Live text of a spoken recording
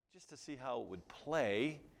to see how it would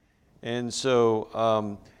play. And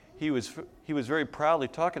so he was very proudly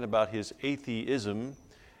talking about his atheism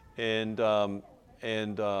and the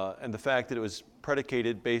fact that it was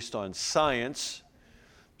predicated based on science.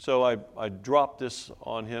 So I dropped this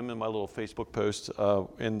on him in my little Facebook post,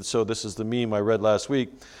 and so this is the meme I read last week.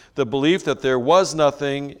 The belief that there was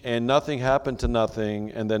nothing and nothing happened to nothing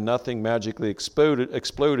and then nothing magically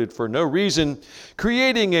exploded for no reason,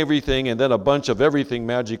 creating everything, and then a bunch of everything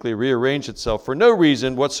magically rearranged itself for no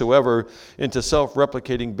reason whatsoever into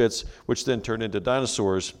self-replicating bits, which then turned into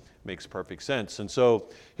dinosaurs, makes perfect sense. And so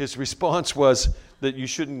his response was that you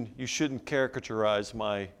shouldn't caricaturize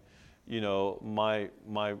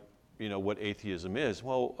what atheism is.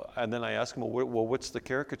 Well, and then I asked him, well, what's the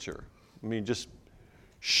caricature? I mean, just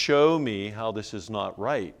show me how this is not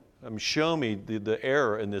right. I mean, show me the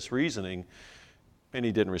error in this reasoning. And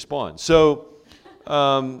he didn't respond. So,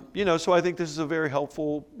 so I think this is a very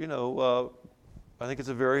helpful, I think it's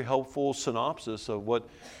a very helpful synopsis of what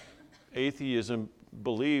atheism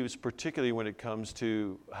believes, particularly when it comes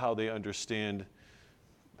to how they understand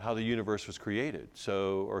how the universe was created,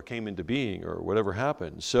 or came into being, or whatever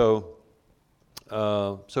happened. So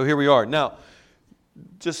here we are. Now,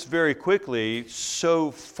 just very quickly, so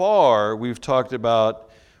far we've talked about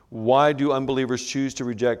why do unbelievers choose to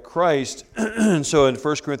reject Christ. So in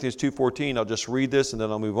 1 Corinthians 2:14, I'll just read this and then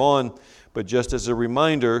I'll move on. But just as a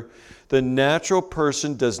reminder, the natural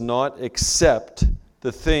person does not accept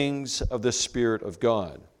the things of the Spirit of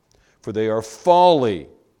God, for they are folly,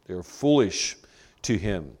 they are foolish to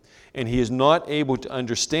him, and he is not able to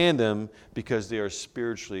understand them because they are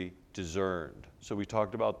spiritually discerned. So we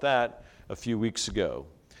talked about that a few weeks ago.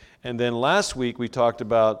 And then last week we talked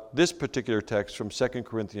about this particular text from 2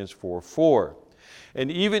 Corinthians 4:4. And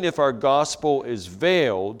even if our gospel is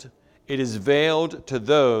veiled, it is veiled to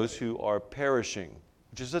those who are perishing,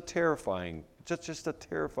 which is just a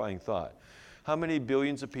terrifying thought. How many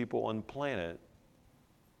billions of people on the planet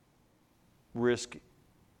risk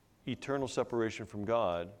eternal separation from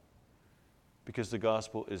God because the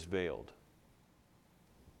gospel is veiled?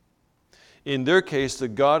 In their case, the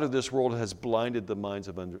god of this world has blinded the minds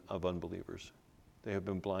of unbelievers. They have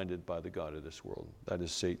been blinded by the god of this world, that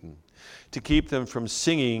is Satan, to keep them from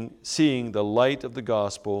seeing the light of the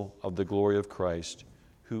gospel of the glory of Christ,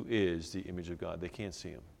 who is the image of God. They can't see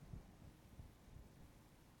him.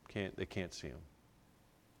 They can't see him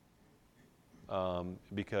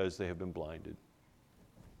because they have been blinded.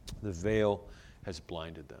 The veil has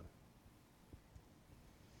blinded them.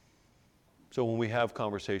 So when we have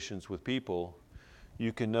conversations with people,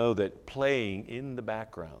 you can know that playing in the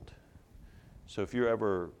background. So if you're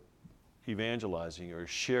ever evangelizing or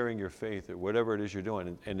sharing your faith or whatever it is you're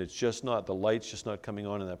doing, and it's just not, the light's just not coming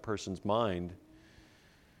on in that person's mind,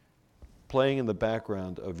 playing in the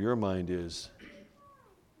background of your mind is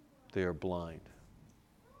they are blind.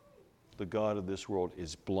 The god of this world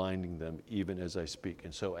is blinding them even as I speak.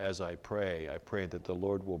 And so as I pray that the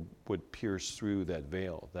Lord would pierce through that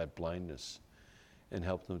veil, that blindness, and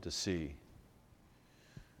help them to see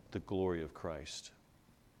the glory of Christ,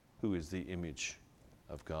 who is the image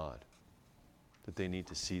of God. That they need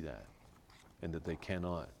to see that, and that they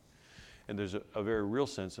cannot. And there's a very real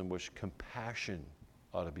sense in which compassion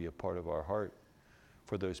ought to be a part of our heart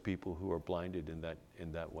for those people who are blinded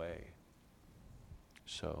in that way.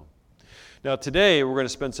 So, now today we're going to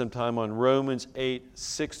spend some time on Romans 8,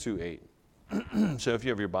 6 through 8. So if you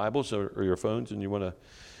have your Bibles or your phones and you want to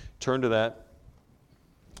turn to that.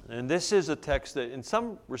 And this is a text that in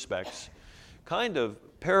some respects kind of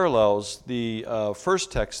parallels the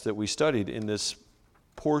first text that we studied in this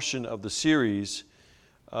portion of the series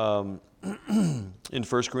in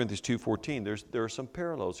 1 Corinthians 2:14. There are some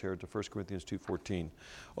parallels here to 1 Corinthians 2:14,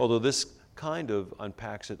 although this kind of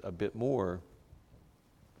unpacks it a bit more.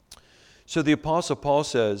 So the Apostle Paul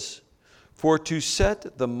says, "For to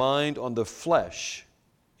set the mind on the flesh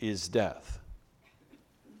is death."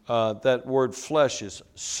 That word flesh is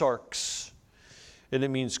sarx, and it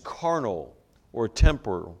means carnal or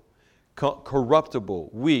temporal,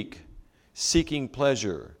 corruptible, weak, seeking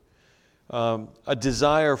pleasure, a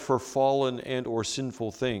desire for fallen and or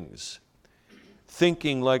sinful things,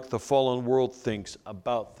 thinking like the fallen world thinks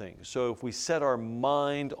about things. So if we set our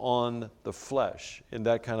mind on the flesh in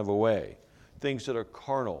that kind of a way, things that are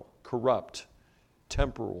carnal, corrupt,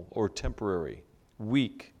 temporal or temporary,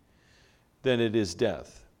 weak, then it is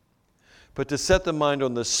death. But to set the mind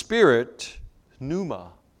on the Spirit,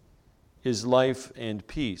 pneuma, is life and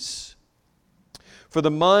peace. For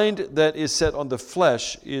the mind that is set on the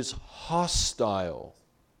flesh is hostile.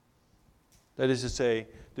 That is to say,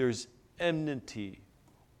 there's enmity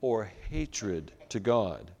or hatred to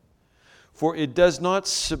God. For it does not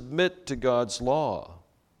submit to God's law.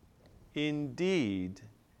 Indeed,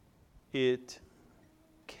 it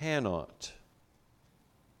cannot.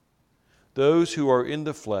 Those who are in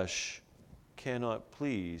the flesh cannot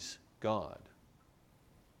please God.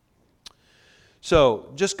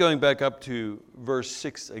 So, just going back up to verse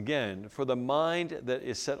 6 again, for the mind that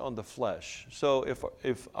is set on the flesh. So,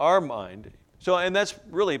 if our mind, and that's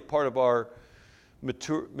really part of our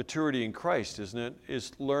maturity in Christ, isn't it?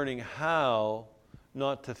 Is learning how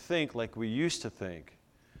not to think like we used to think,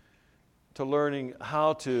 to learning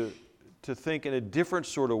how to think in a different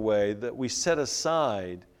sort of way, that we set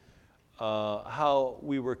aside how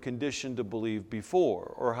we were conditioned to believe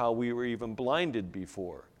before, or how we were even blinded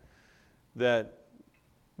before. That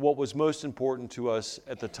what was most important to us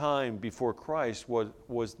at the time before Christ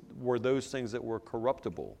were those things that were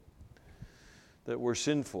corruptible, that were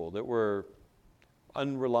sinful, that were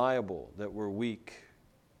unreliable, that were weak.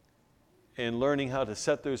 And learning how to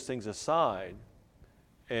set those things aside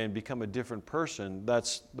and become a different person,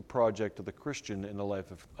 that's the project of the Christian in the life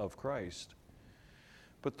of Christ.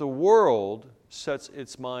 But the world sets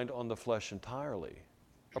its mind on the flesh entirely.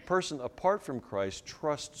 A person apart from Christ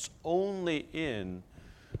trusts only in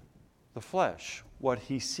the flesh, what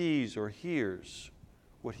he sees or hears,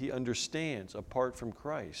 what he understands apart from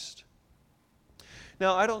Christ.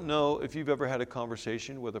 Now, I don't know if you've ever had a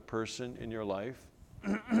conversation with a person in your life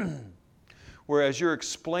where as you're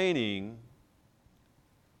explaining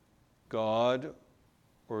God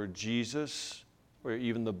or Jesus or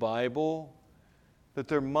even the Bible, that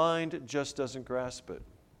their mind just doesn't grasp it.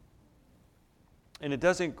 And it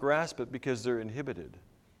doesn't grasp it because they're inhibited.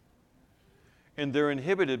 And they're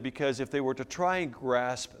inhibited because if they were to try and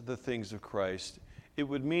grasp the things of Christ, it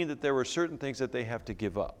would mean that there were certain things that they have to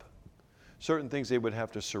give up, certain things they would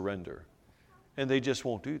have to surrender. And they just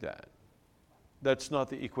won't do that. That's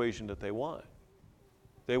not the equation that they want.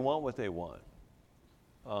 They want what they want.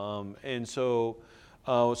 So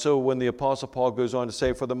when the Apostle Paul goes on to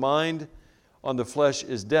say, for the mind on the flesh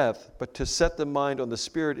is death, but to set the mind on the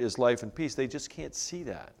Spirit is life and peace, they just can't see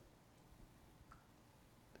that.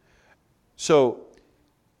 So,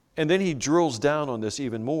 and then he drills down on this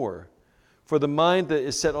even more. For the mind that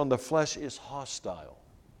is set on the flesh is hostile.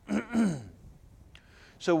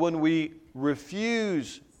 So when we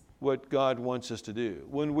refuse what God wants us to do,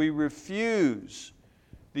 when we refuse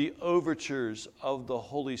the overtures of the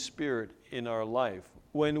Holy Spirit in our life,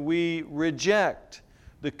 when we reject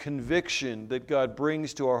the conviction that God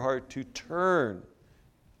brings to our heart to turn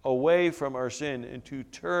away from our sin and to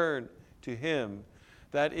turn to Him,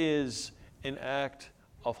 that is an act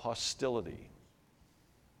of hostility,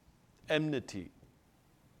 enmity,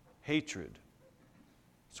 hatred.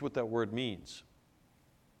 That's what that word means.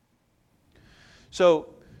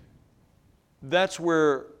 So that's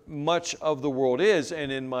where much of the world is,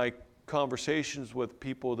 and in my conversations with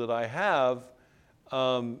people that I have,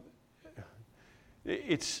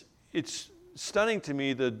 it's stunning to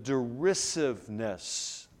me the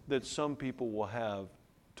derisiveness that some people will have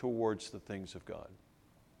towards the things of God.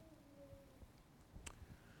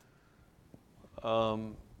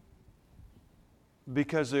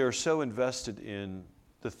 Because they are so invested in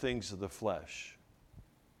the things of the flesh.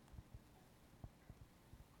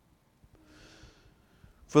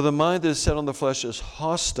 For the mind that is set on the flesh is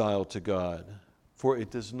hostile to God, for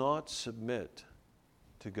it does not submit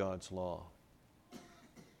to God's law.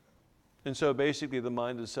 And so basically the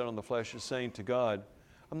mind that is set on the flesh is saying to God,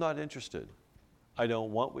 I'm not interested. I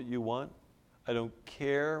don't want what you want. I don't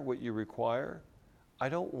care what you require. I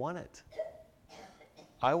don't want it.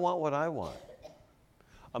 I want what I want.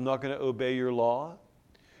 I'm not going to obey your law.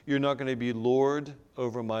 You're not going to be Lord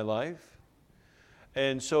over my life.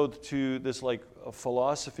 And so to this like a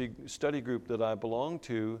philosophy study group that I belong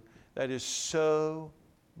to, that is so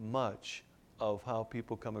much of how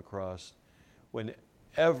people come across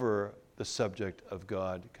whenever the subject of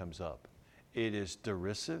God comes up. It is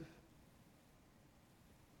derisive.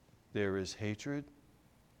 There is hatred.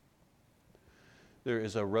 There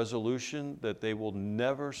is a resolution that they will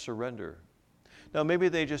never surrender. Now, maybe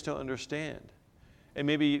they just don't understand. And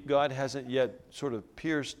maybe God hasn't yet sort of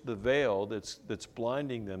pierced the veil that's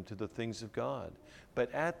blinding them to the things of God. But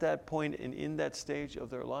at that point and in that stage of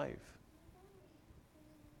their life,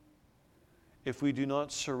 if we do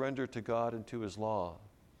not surrender to God and to His law,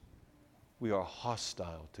 we are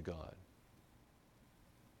hostile to God.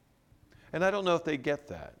 And I don't know if they get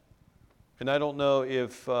that. And I don't know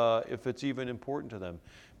if it's even important to them.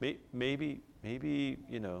 Maybe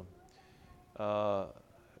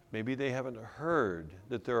they haven't heard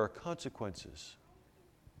that there are consequences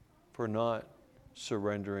for not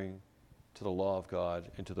surrendering to the law of God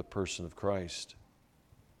and to the person of Christ.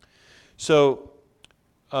 So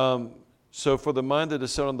for the mind that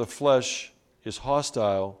is set on the flesh is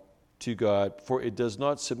hostile to God, for it does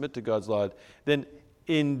not submit to God's law, then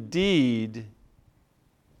indeed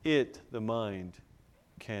the mind,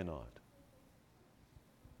 cannot.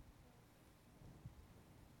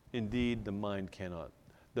 Indeed, the mind cannot.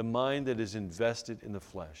 The mind that is invested in the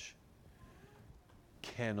flesh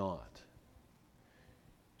cannot.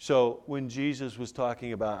 So when Jesus was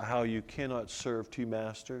talking about how you cannot serve two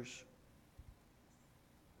masters,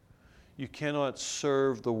 you cannot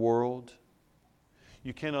serve the world,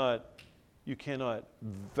 you cannot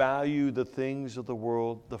value the things of the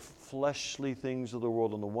world, the fleshly things of the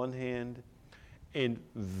world on the one hand, and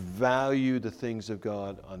value the things of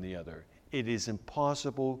God on the other. It is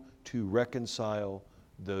impossible to reconcile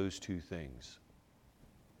those two things.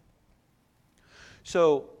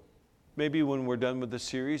 So maybe when we're done with the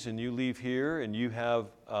series and you leave here and you have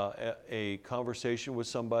a conversation with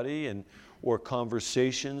somebody or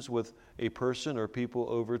conversations with a person or people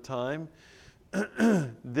over time,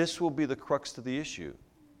 this will be the crux of the issue.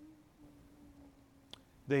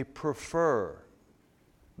 They prefer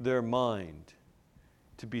their mind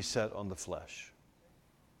to be set on the flesh.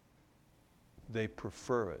 They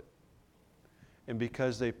prefer it. And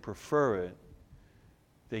because they prefer it,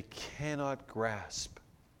 they cannot grasp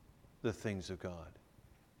the things of God.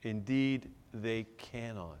 Indeed, they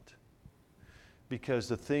cannot. Because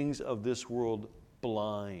the things of this world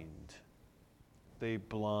blind. They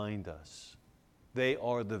blind us. They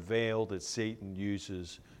are the veil that Satan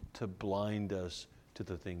uses to blind us to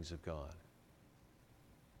the things of God.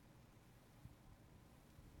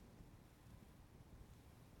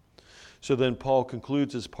 So then Paul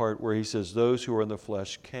concludes his part where he says, those who are in the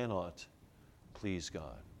flesh cannot please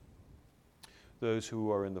God. Those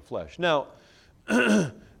who are in the flesh. Now,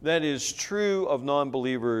 that is true of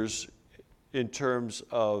non-believers in terms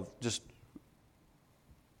of just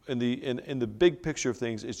in the big picture of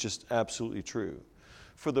things, it's just absolutely true.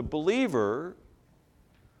 For the believer,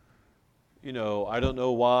 I don't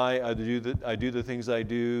know why I do the things I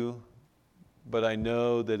do, but I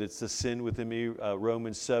know that it's the sin within me.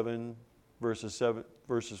 Romans 7,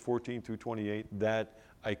 verses 14 through 28, that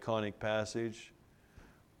iconic passage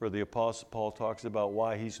where the Apostle Paul talks about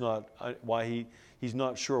why he's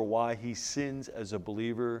not sure why he sins as a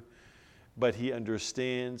believer, but he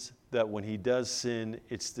understands that when he does sin,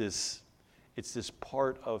 it's this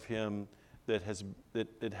part of him that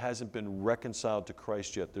hasn't been reconciled to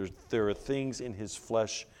Christ yet. There are things in his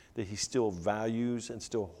flesh that he still values and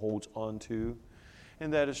still holds on to.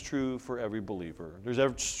 And that is true for every believer.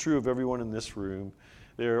 It's true of everyone in this room.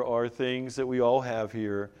 There are things that we all have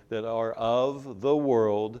here that are of the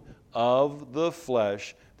world, of the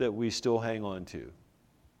flesh, that we still hang on to.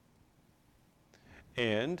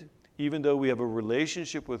 And even though we have a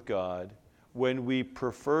relationship with God, when we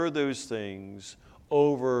prefer those things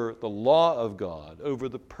over the law of God, over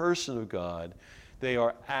the person of God, they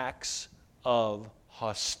are acts of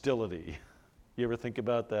hostility. You ever think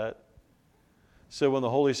about that? So when the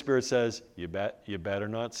Holy Spirit says, you better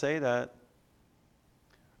not say that,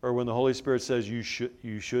 or when the Holy Spirit says you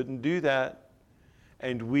shouldn't do that,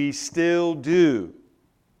 and we still do,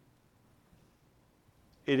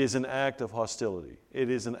 it is an act of hostility. It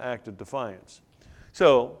is an act of defiance.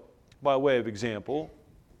 So, by way of example,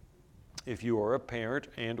 if you are a parent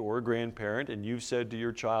and or a grandparent and you've said to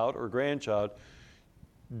your child or grandchild,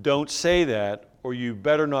 don't say that, or you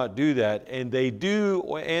better not do that, and they do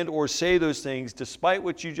and or say those things despite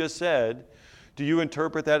what you just said, do you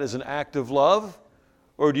interpret that as an act of love,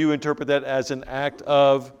 or do you interpret that as an act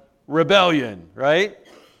of rebellion, right?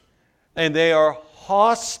 And they are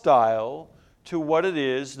hostile to what it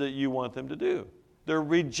is that you want them to do. They're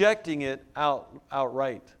rejecting it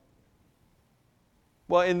outright.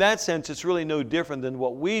 Well, in that sense, it's really no different than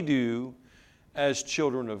what we do as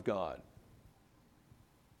children of God.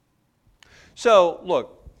 So,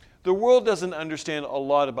 look, the world doesn't understand a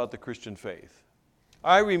lot about the Christian faith.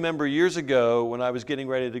 I remember years ago when I was getting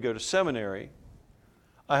ready to go to seminary,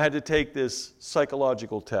 I had to take this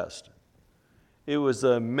psychological test. It was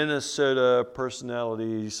a Minnesota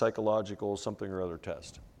personality psychological something or other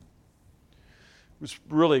test. It was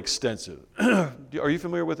really extensive. Are you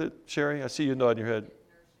familiar with it, Sherry? I see you nodding your head.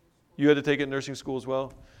 You had to take it in nursing school as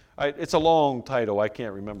well? It's a long title. I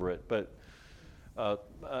can't remember it, but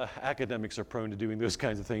academics are prone to doing those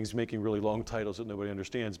kinds of things, making really long titles that nobody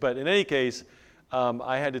understands. But in any case,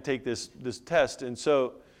 I had to take this test, and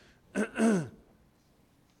so it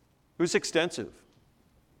was extensive.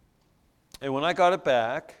 And when I got it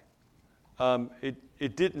back,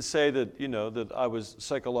 it didn't say that, that I was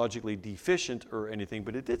psychologically deficient or anything,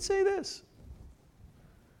 but it did say this.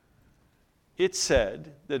 It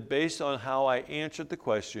said that based on how I answered the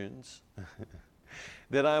questions,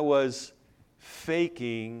 that I was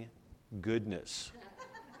faking goodness.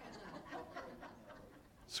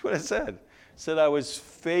 That's what it said. It said I was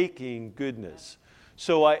faking goodness.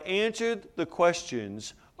 So I answered the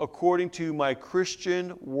questions according to my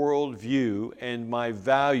Christian worldview and my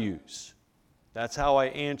values. That's how I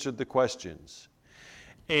answered the questions.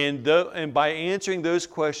 And by answering those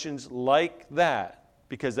questions like that,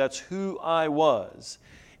 because that's who I was,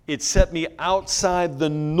 it set me outside the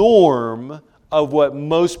norm of what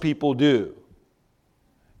most people do.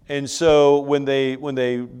 And so when they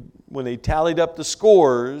tallied up the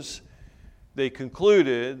scores, they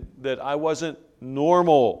concluded that I wasn't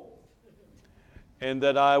normal and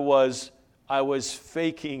that I was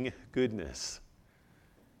faking goodness.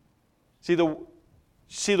 See,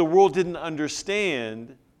 the world didn't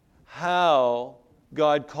understand how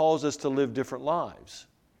God calls us to live different lives,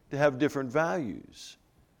 to have different values.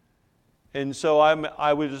 And so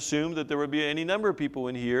I would assume that there would be any number of people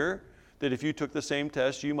in here that if you took the same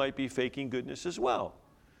test, you might be faking goodness as well,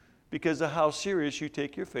 because of how serious you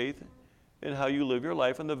take your faith and how you live your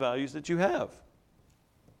life and the values that you have.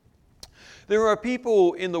 There are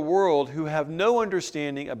people in the world who have no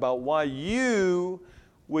understanding about why you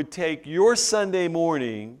would take your Sunday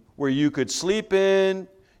morning where you could sleep in,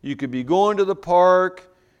 you could be going to the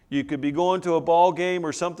park, you could be going to a ball game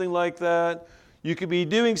or something like that. You could be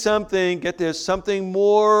doing something, get this, something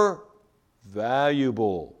more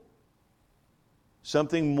valuable,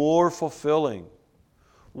 something more fulfilling.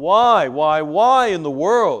 Why in the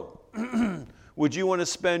world would you want to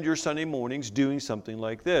spend your Sunday mornings doing something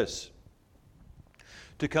like this?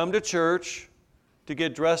 To come to church, to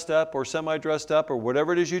get dressed up or semi-dressed up or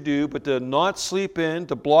whatever it is you do, but to not sleep in,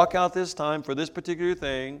 to block out this time for this particular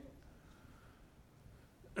thing,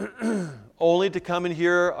 only to come and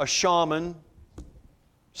hear a shaman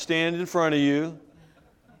stand in front of you,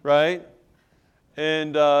 right?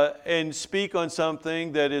 And speak on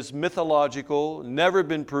something that is mythological, never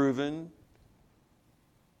been proven,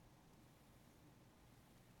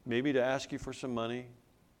 maybe to ask you for some money.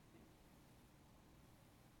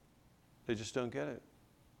 They just don't get it.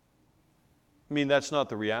 I mean, that's not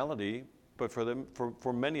the reality, but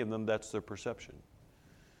for many of them, that's their perception.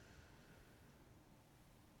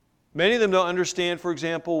 Many of them don't understand, for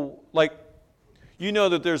example, like,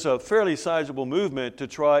 that there's a fairly sizable movement to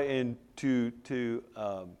try and to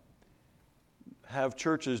have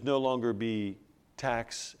churches no longer be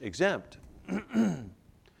tax exempt.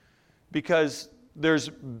 Because there's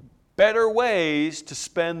better ways to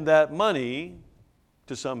spend that money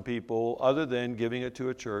to some people other than giving it to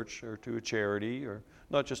a church or to a charity, or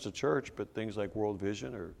not just a church, but things like World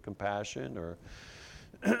Vision or Compassion or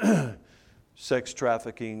sex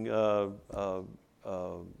trafficking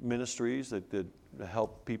ministries that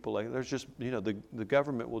help people. Like, there's just, the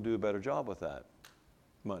government will do a better job with that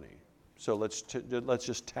money. So let's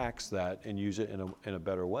just tax that and use it in a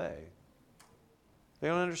better way. They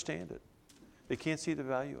don't understand it. They can't see the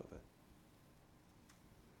value of it.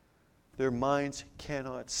 Their minds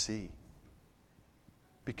cannot see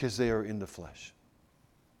because they are in the flesh.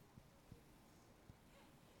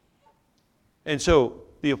 And so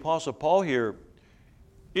the Apostle Paul here,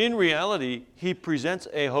 in reality, he presents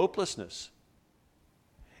a hopelessness.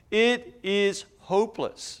 It is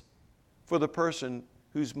hopeless for the person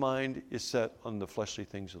whose mind is set on the fleshly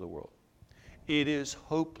things of the world. It is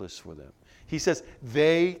hopeless for them. He says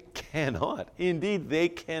they cannot. Indeed, they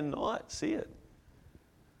cannot see it.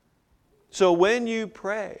 So when you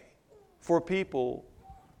pray for people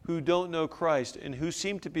who don't know Christ and who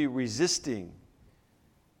seem to be resisting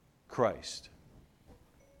Christ,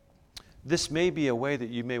 this may be a way that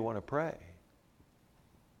you may want to pray.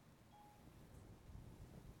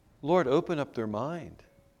 Lord, open up their mind.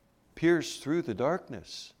 Pierce through the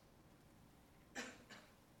darkness.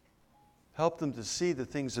 Help them to see the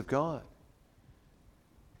things of God.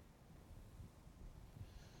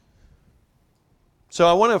 So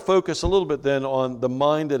I want to focus a little bit then on the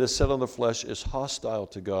mind that is set on the flesh is hostile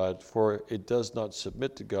to God, for it does not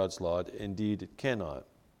submit to God's law. Indeed, it cannot.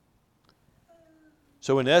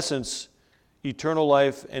 So in essence, eternal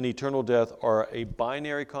life and eternal death are a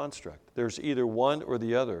binary construct. There's either one or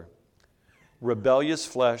the other. Rebellious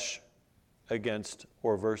flesh against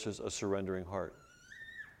or versus a surrendering heart.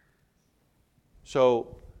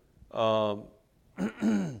 So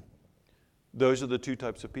those are the two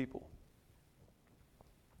types of people.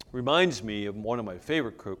 Reminds me of one of my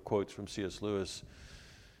favorite quotes from C.S. Lewis,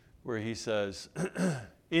 where he says,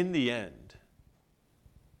 in the end,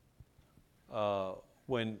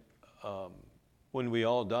 when we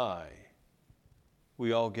all die,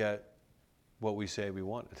 we all get what we say we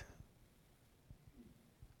wanted.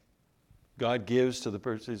 God gives to the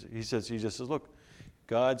person. He just says, look,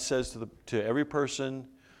 God says to every person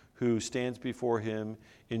who stands before him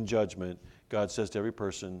in judgment, God says to every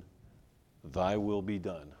person, thy will be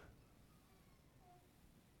done.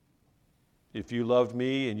 If you loved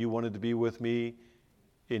me and you wanted to be with me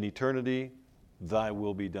in eternity, thy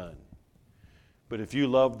will be done. But if you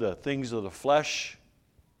love the things of the flesh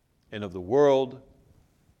and of the world,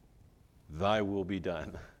 thy will be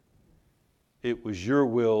done. It was your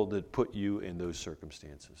will that put you in those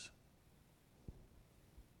circumstances.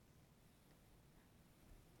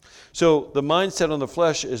 So the mindset on the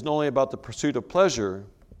flesh is not only about the pursuit of pleasure,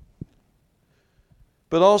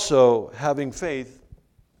 but also having faith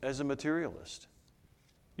as a materialist.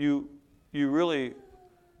 You really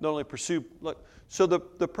not only pursue... Look, so the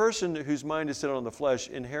person whose mind is set on the flesh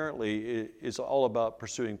inherently is all about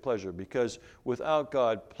pursuing pleasure, because without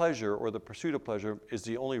God, pleasure or the pursuit of pleasure is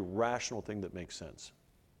the only rational thing that makes sense.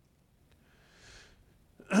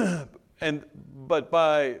 But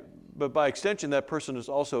by extension, that person is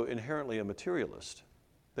also inherently a materialist.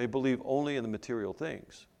 They believe only in the material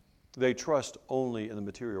things. They trust only in the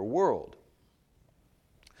material world.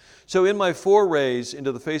 So in my forays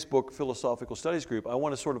into the Facebook Philosophical Studies group, I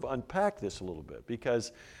want to sort of unpack this a little bit,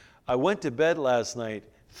 because I went to bed last night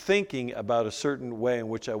thinking about a certain way in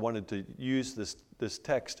which I wanted to use this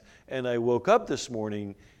text, and I woke up this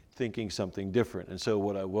morning thinking something different. And so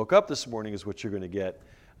what I woke up this morning is what you're going to get,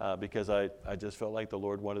 because I just felt like the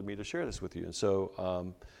Lord wanted me to share this with you. And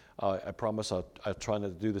so I promise I'll try not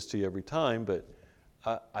to do this to you every time, but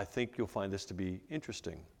I think you'll find this to be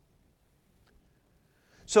interesting.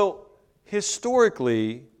 So,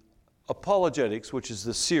 historically, Apologetics, which is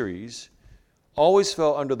the series, always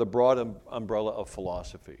fell under the broad umbrella of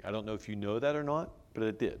philosophy. I don't know if you know that or not, but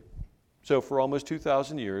it did. So for almost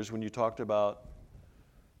 2,000 years, when you talked about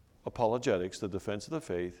apologetics, the defense of the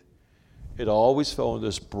faith, it always fell under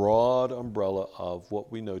this broad umbrella of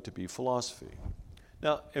what we know to be philosophy.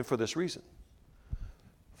 Now, and for this reason.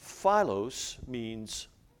 Philos means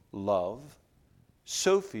love.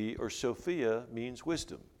 Sophie or Sophia means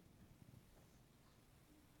wisdom.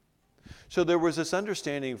 So there was this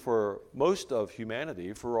understanding for most of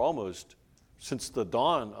humanity, for almost since the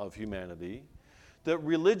dawn of humanity, that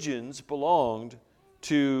religions belonged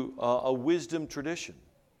to a wisdom tradition.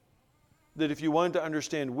 That if you wanted to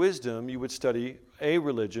understand wisdom, you would study a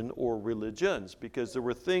religion or religions, because there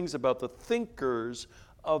were things about the thinkers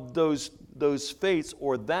of those faiths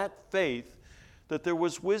or that faith that there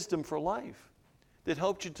was wisdom for life that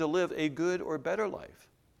helped you to live a good or better life.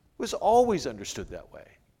 It was always understood that way.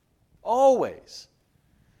 Always.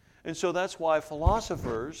 And so that's why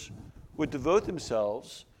philosophers would devote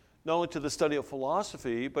themselves not only to the study of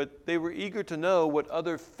philosophy, but they were eager to know what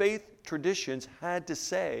other faith traditions had to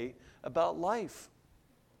say about life.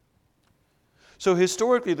 So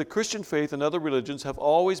historically, the Christian faith and other religions have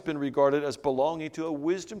always been regarded as belonging to a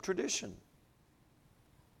wisdom tradition.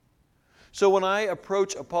 So when I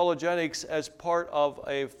approach apologetics as part of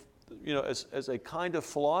as a kind of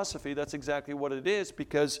philosophy, that's exactly what it is,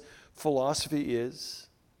 because philosophy is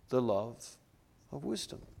the love of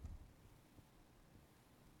wisdom.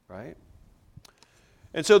 Right?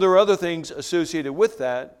 And so there are other things associated with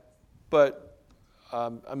that, but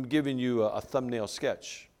I'm giving you a thumbnail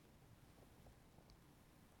sketch.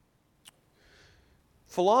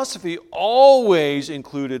 Philosophy always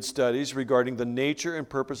included studies regarding the nature and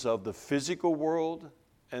purpose of the physical world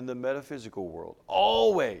and the metaphysical world.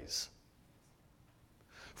 Always.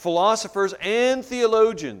 Philosophers and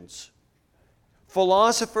theologians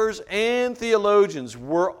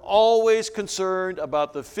were always concerned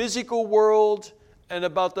about the physical world and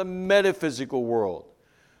about the metaphysical world.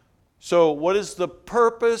 So what is the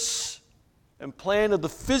purpose and plan of the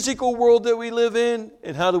physical world that we live in,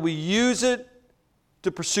 and how do we use it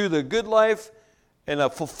to pursue the good life and a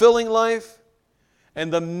fulfilling life?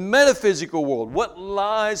 And the metaphysical world, what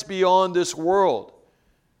lies beyond this world?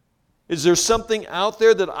 Is there something out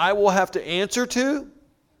there that I will have to answer to?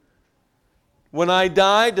 When I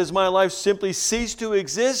die, does my life simply cease to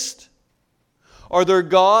exist? Are there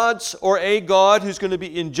gods or a God who's going to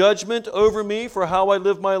be in judgment over me for how I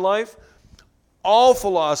live my life? All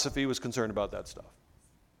philosophy was concerned about that stuff,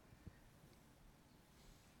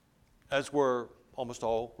 as were almost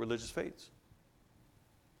all religious faiths.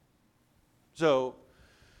 So,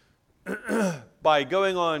 by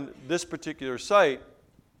going on this particular site,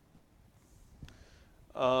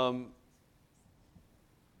 I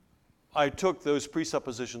took those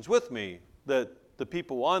presuppositions with me, that the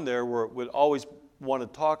people on there would always want to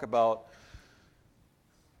talk about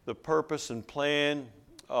the purpose and plan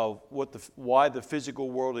of why the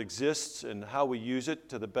physical world exists and how we use it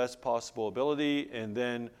to the best possible ability, and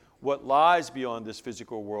then what lies beyond this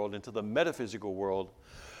physical world into the metaphysical world.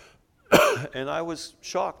 And I was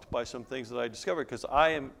shocked by some things that I discovered, because I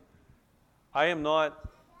am not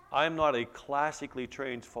a classically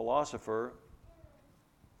trained philosopher.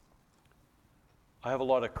 I have a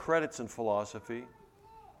lot of credits in philosophy.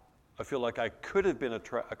 I feel like I could have been a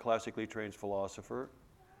classically trained philosopher.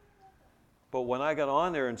 But when I got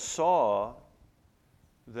on there and saw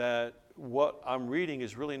that what I'm reading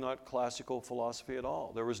is really not classical philosophy at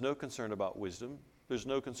all. There was no concern about wisdom. There's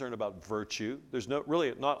no concern about virtue. There's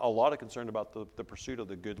really not a lot of concern about the pursuit of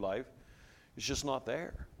the good life. It's just not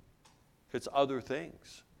there. It's other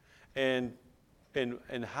things. And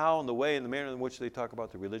how and the way and the manner in which they talk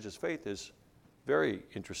about the religious faith is very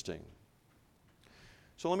interesting.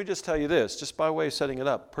 So let me just tell you this, just by way of setting it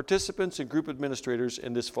up. Participants and group administrators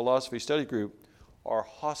in this philosophy study group are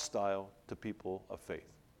hostile to people of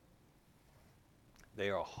faith.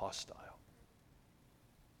 They are hostile.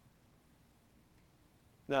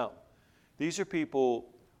 Now, these are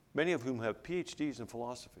people, many of whom have PhDs in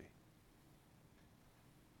philosophy.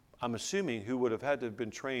 I'm assuming who would have had to have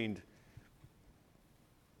been trained,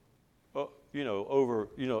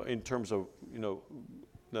 in terms of,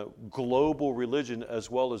 global religion as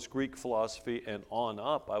well as Greek philosophy and on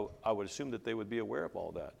up. I would assume that they would be aware of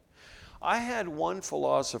all that. I had one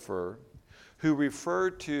philosopher who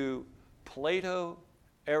referred to Plato,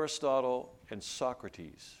 Aristotle, and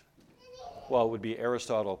Socrates. Well, it would be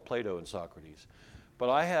Aristotle, Plato, and Socrates. But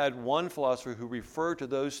I had one philosopher who referred to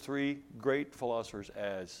those three great philosophers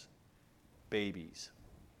as babies.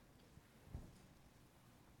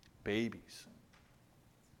 Babies.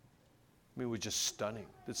 I mean, it was just stunning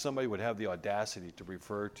that somebody would have the audacity to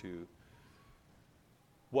refer to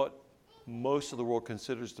what most of the world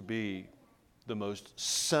considers to be the most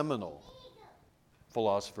seminal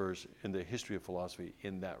philosophers in the history of philosophy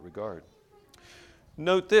in that regard.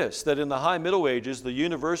 Note this, that in the High Middle Ages, the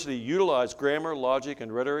university utilized grammar, logic,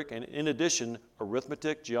 and rhetoric, and in addition,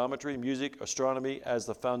 arithmetic, geometry, music, astronomy as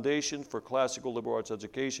the foundation for classical liberal arts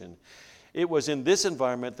education. It was in this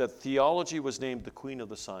environment that theology was named the queen of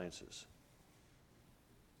the sciences.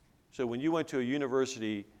 So when you went to a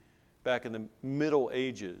university back in the Middle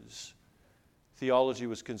Ages, theology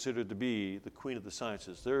was considered to be the queen of the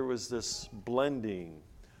sciences. There was this blending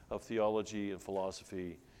of theology and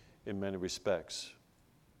philosophy in many respects.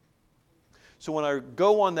 So when I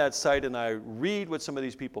go on that site and I read what some of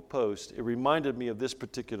these people post, it reminded me of this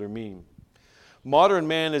particular meme. Modern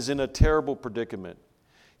man is in a terrible predicament.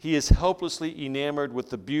 He is helplessly enamored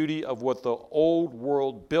with the beauty of what the old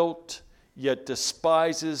world built, yet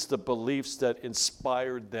despises the beliefs that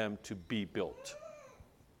inspired them to be built.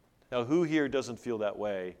 Now, who here doesn't feel that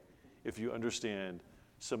way if you understand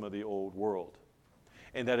some of the old world?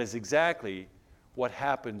 And that is exactly what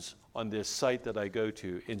happens on this site that I go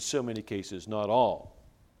to in so many cases, not all.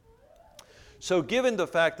 So given the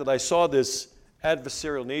fact that I saw this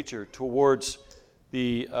adversarial nature towards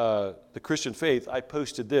the Christian faith, I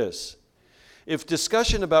posted this. If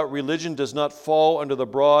discussion about religion does not fall under the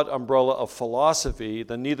broad umbrella of philosophy,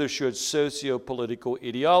 then neither should socio-political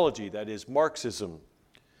ideology, that is Marxism.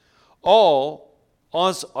 All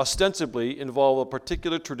ostensibly involve a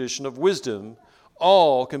particular tradition of wisdom.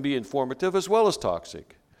 All can be informative as well as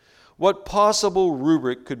toxic. What possible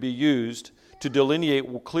rubric could be used to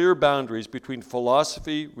delineate clear boundaries between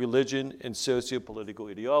philosophy, religion, and socio-political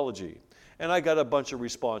ideology? And I got a bunch of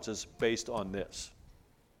responses based on this.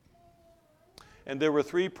 And there were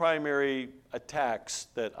three primary attacks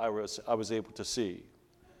that I was able to see.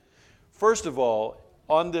 First of all,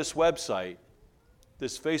 on this website,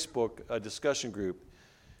 this Facebook discussion group,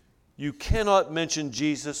 you cannot mention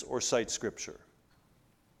Jesus or cite Scripture.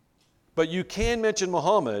 But you can mention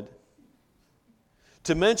Muhammad.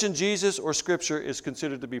 To mention Jesus or Scripture is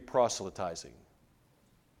considered to be proselytizing.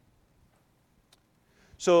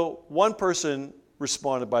 So one person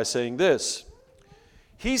responded by saying this.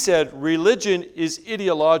 He said, religion is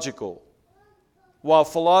ideological, while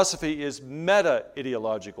philosophy is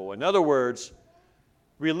meta-ideological. In other words,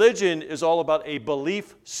 religion is all about a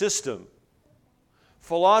belief system.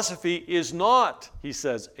 Philosophy is not, he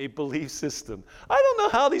says, a belief system. I don't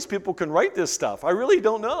know how these people can write this stuff. I really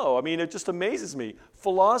don't know. I mean, it just amazes me.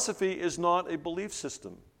 Philosophy is not a belief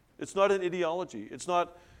system. It's not an ideology. It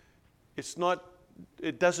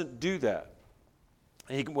doesn't do that.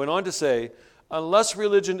 And he went on to say, unless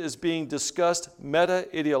religion is being discussed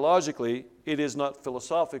meta-ideologically, it is not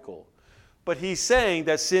philosophical. But he's saying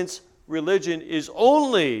that since religion is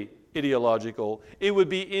only ideological, it would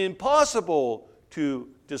be impossible to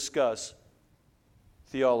discuss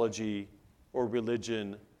theology or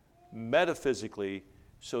religion metaphysically,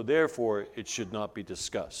 so therefore it should not be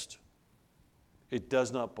discussed. It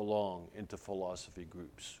does not belong into philosophy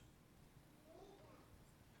groups.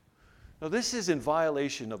 Now, this is in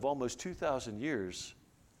violation of almost 2,000 years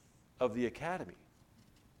of the academy,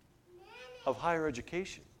 of higher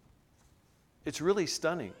education. It's really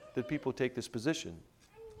stunning that people take this position.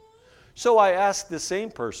 So I asked the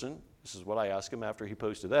same person, this is what I asked him after he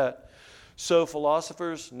posted that, so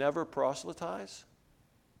philosophers never proselytize?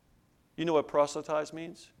 You know what proselytize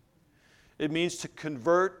means? It means to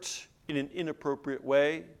convert in an inappropriate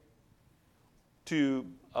way, to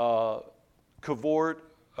cavort,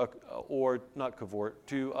 or not cavort,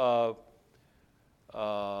 to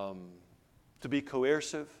be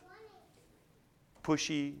coercive,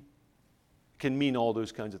 pushy, can mean all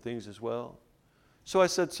those kinds of things as well. So I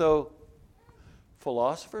said, so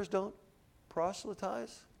philosophers don't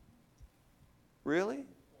proselytize? Really?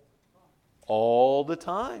 All the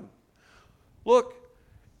time. Look,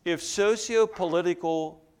 if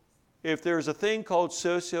there's a thing called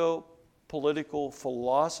socio-political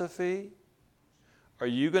philosophy, are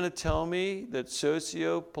you going to tell me that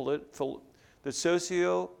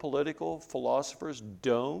socio-political philosophers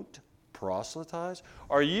don't proselytize?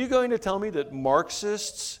 Are you going to tell me that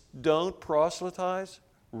Marxists don't proselytize?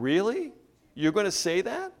 Really? You're going to say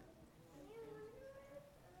that?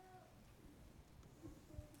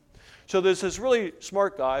 So there's this really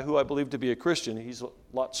smart guy who I believe to be a Christian. He's a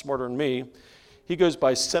lot smarter than me. He goes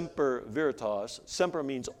by Semper Veritas. Semper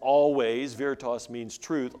means always. Veritas means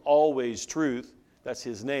truth. Always truth. That's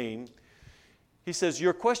his name. He says,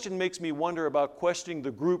 your question makes me wonder about questioning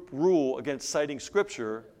the group rule against citing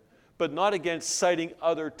Scripture, but not against citing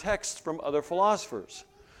other texts from other philosophers.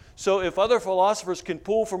 So if other philosophers can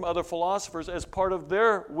pull from other philosophers as part of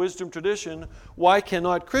their wisdom tradition, why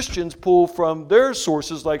cannot Christians pull from their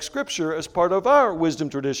sources like Scripture as part of our wisdom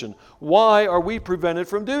tradition? Why are we prevented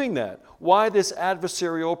from doing that? Why this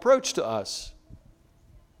adversarial approach to us?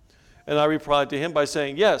 And I replied to him by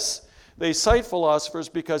saying, yes, they cite philosophers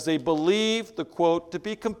because they believe the quote to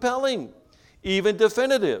be compelling, even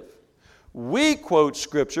definitive. We quote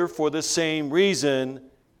Scripture for the same reason.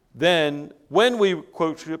 Then, when we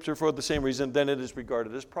quote Scripture for the same reason, then it is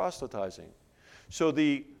regarded as proselytizing. So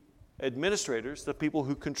the administrators, the people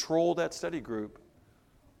who control that study group,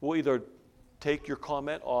 will either take your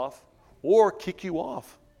comment off or kick you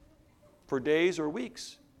off for days or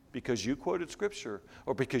weeks because you quoted Scripture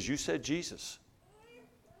or because you said Jesus.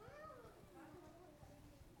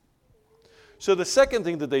 So the second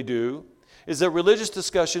thing that they do is that religious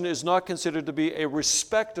discussion is not considered to be a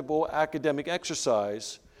respectable academic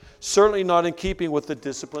exercise, certainly not in keeping with the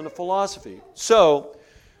discipline of philosophy. So,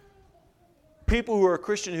 people who are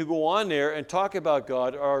Christian who go on there and talk about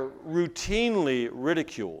God are routinely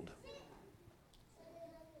ridiculed.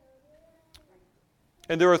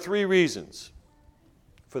 And there are three reasons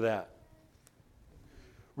for that.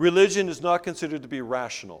 Religion is not considered to be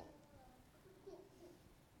rational.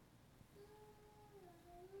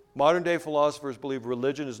 Modern day philosophers believe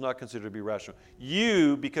religion is not considered to be rational.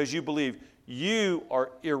 You, because you believe, you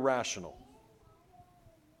are irrational.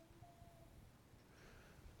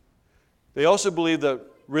 They also believe that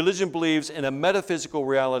religion believes in a metaphysical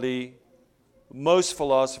reality. Most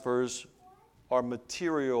philosophers are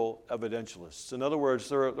material evidentialists. In other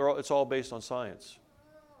words, it's all based on science.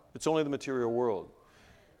 It's only the material world.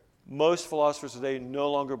 Most philosophers today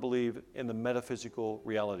no longer believe in the metaphysical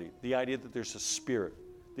reality, the idea that there's a spirit,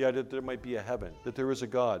 the idea that there might be a heaven, that there is a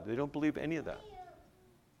God. They don't believe any of that.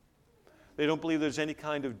 They don't believe there's any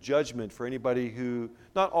kind of judgment for anybody who,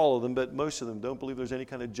 not all of them, but most of them don't believe there's any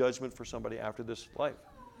kind of judgment for somebody after this life.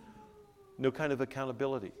 No kind of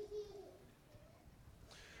accountability.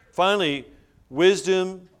 Finally,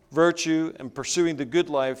 wisdom, virtue, and pursuing the good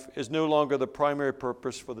life is no longer the primary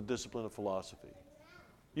purpose for the discipline of philosophy.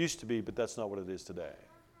 Used to be, but that's not what it is today.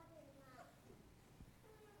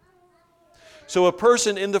 So a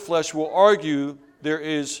person in the flesh will argue there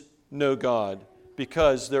is no God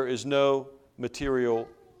because there is no material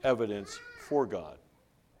evidence for God.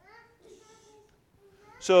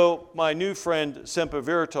 So my new friend Semper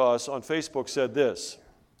Veritas on Facebook said this: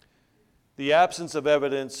 the absence of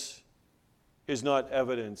evidence is not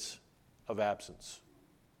evidence of absence.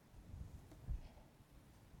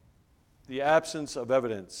 The absence of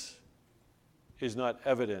evidence is not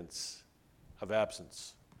evidence of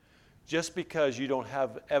absence. Just because you don't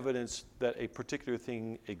have evidence that a particular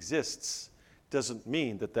thing exists doesn't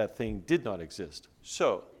mean that that thing did not exist.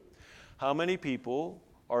 So, how many people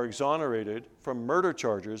are exonerated from murder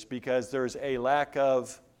charges because there's a lack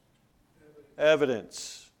of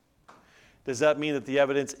evidence. Does that mean that the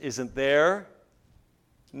evidence isn't there?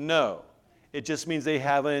 No. It just means they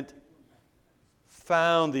haven't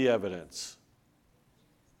found the evidence.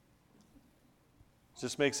 Does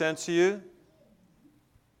this make sense to you?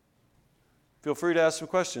 Feel free to ask some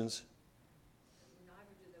questions.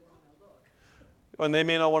 And they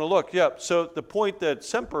may not want to look. Yeah. So the point that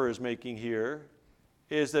Semper is making here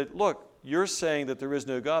is that, look, you're saying that there is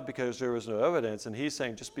no God because there is no evidence, and he's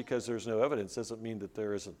saying just because there's no evidence doesn't mean that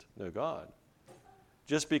there isn't no God.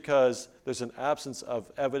 Just because there's an absence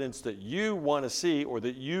of evidence that you want to see or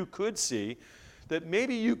that you could see that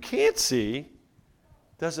maybe you can't see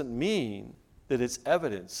doesn't mean that it's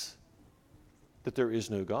evidence that there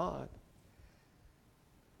is no God.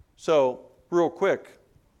 So, real quick,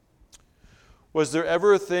 was there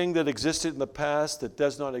ever a thing that existed in the past that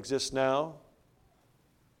does not exist now,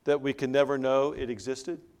 that we can never know it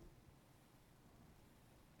existed?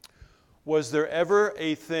 Was there ever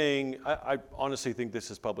a thing, I honestly think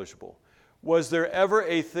this is publishable, was there ever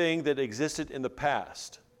a thing that existed in the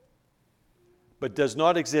past but does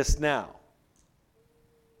not exist now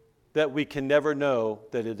that we can never know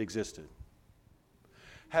that it existed?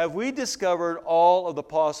 Have we discovered all of the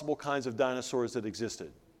possible kinds of dinosaurs that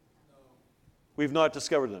existed? No. We've not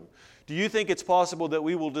discovered them. Do you think it's possible that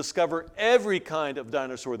we will discover every kind of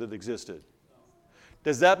dinosaur that existed? No.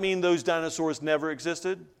 Does that mean those dinosaurs never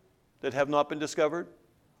existed that have not been discovered?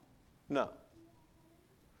 No.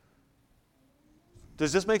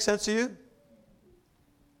 Does this make sense to you?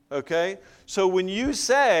 Okay? So when you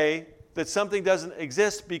say that something doesn't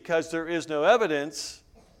exist because there is no evidence,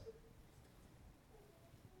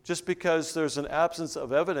 just because there's an absence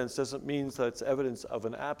of evidence doesn't mean that it's evidence of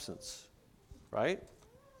an absence, right?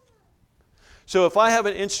 So if I have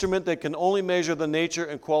an instrument that can only measure the nature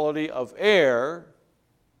and quality of air,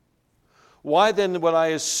 why then would I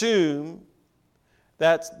assume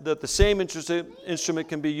that the same instrument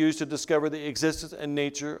can be used to discover the existence and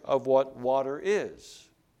nature of what water is?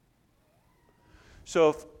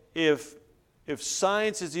 So if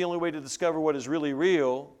science is the only way to discover what is really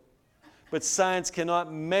real, but science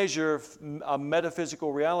cannot measure a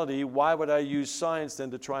metaphysical reality, why would I use science then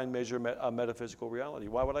to try and measure a metaphysical reality?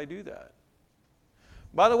 Why would I do that?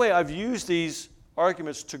 By the way, I've used these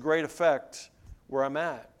arguments to great effect where I'm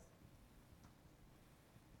at.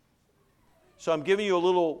 So I'm giving you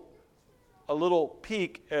a little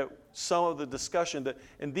peek at some of the discussion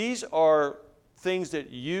and these are things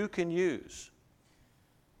that you can use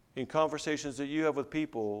in conversations that you have with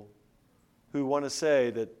people who want to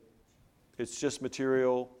say that it's just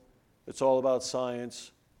material, it's all about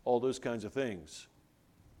science, all those kinds of things,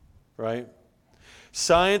 right?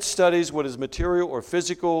 Science studies what is material or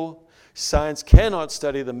physical. Science cannot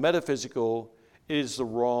study the metaphysical. It is the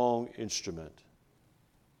wrong instrument.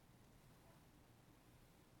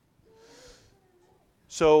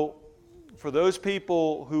 So, for those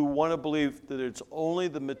people who want to believe that it's only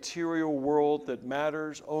the material world that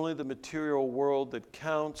matters, only the material world that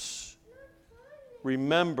counts,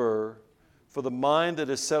 remember, for the mind that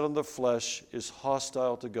is set on the flesh is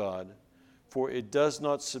hostile to God, for it does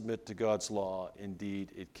not submit to God's law.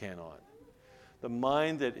 Indeed, it cannot. The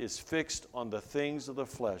mind that is fixed on the things of the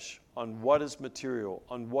flesh, on what is material,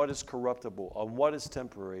 on what is corruptible, on what is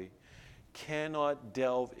temporary, cannot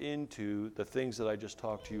delve into the things that I just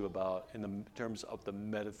talked to you about in the terms of the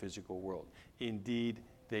metaphysical world. Indeed,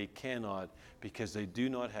 they cannot, because they do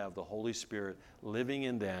not have the Holy Spirit living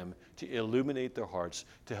in them to illuminate their hearts,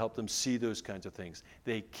 to help them see those kinds of things.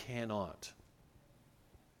 They cannot.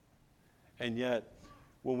 And yet,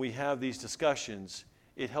 when we have these discussions,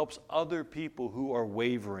 it helps other people who are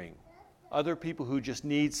wavering, other people who just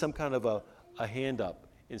need some kind of a hand up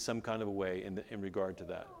in some kind of a way in regard to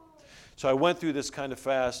that. So I went through this kind of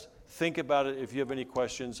fast. Think about it. If you have any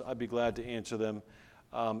questions, I'd be glad to answer them.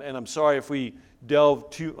 And I'm sorry if we delve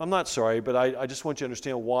too, I'm not sorry, but I just want you to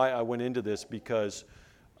understand why I went into this, because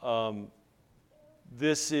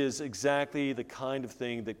this is exactly the kind of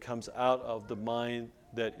thing that comes out of the mind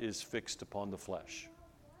that is fixed upon the flesh.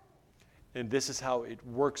 And this is how it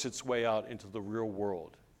works its way out into the real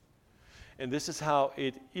world. And this is how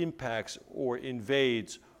it impacts or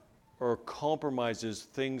invades or compromises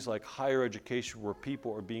things like higher education, where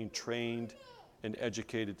people are being trained and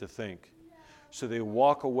educated to think. So they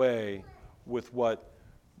walk away with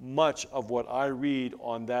much of what I read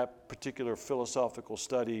on that particular philosophical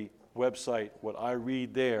study website, what I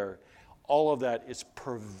read there, all of that is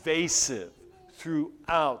pervasive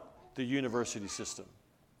throughout the university system.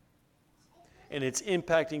 And it's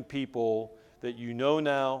impacting people that you know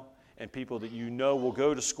now and people that you know will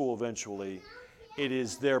go to school eventually, it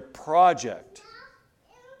is their project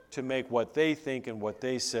to make what they think and what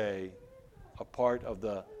they say a part of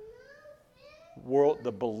the world,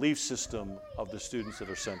 the belief system of the students that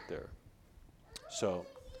are sent there. So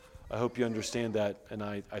I hope you understand that, and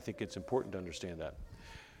I think it's important to understand that.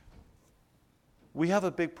 We have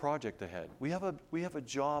a big project ahead. We have a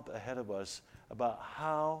job ahead of us about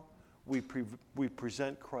how we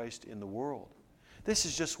present Christ in the world. This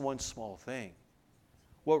is just one small thing.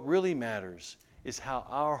 What really matters is how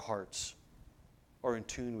our hearts are in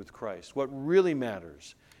tune with Christ. What really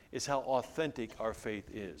matters is how authentic our faith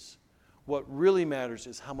is. What really matters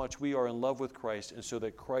is how much we are in love with Christ, and so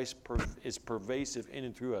that Christ is pervasive in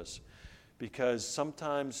and through us. Because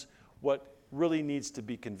sometimes what really needs to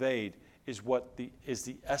be conveyed is what is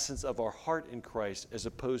the essence of our heart in Christ, as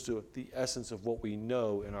opposed to the essence of what we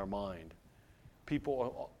know in our mind.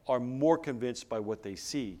 People are more convinced by what they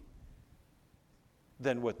see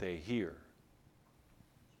than what they hear.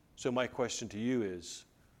 So my question to you is,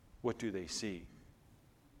 what do they see?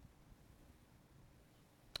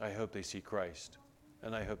 I hope they see Christ,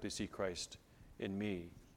 and I hope they see Christ in me.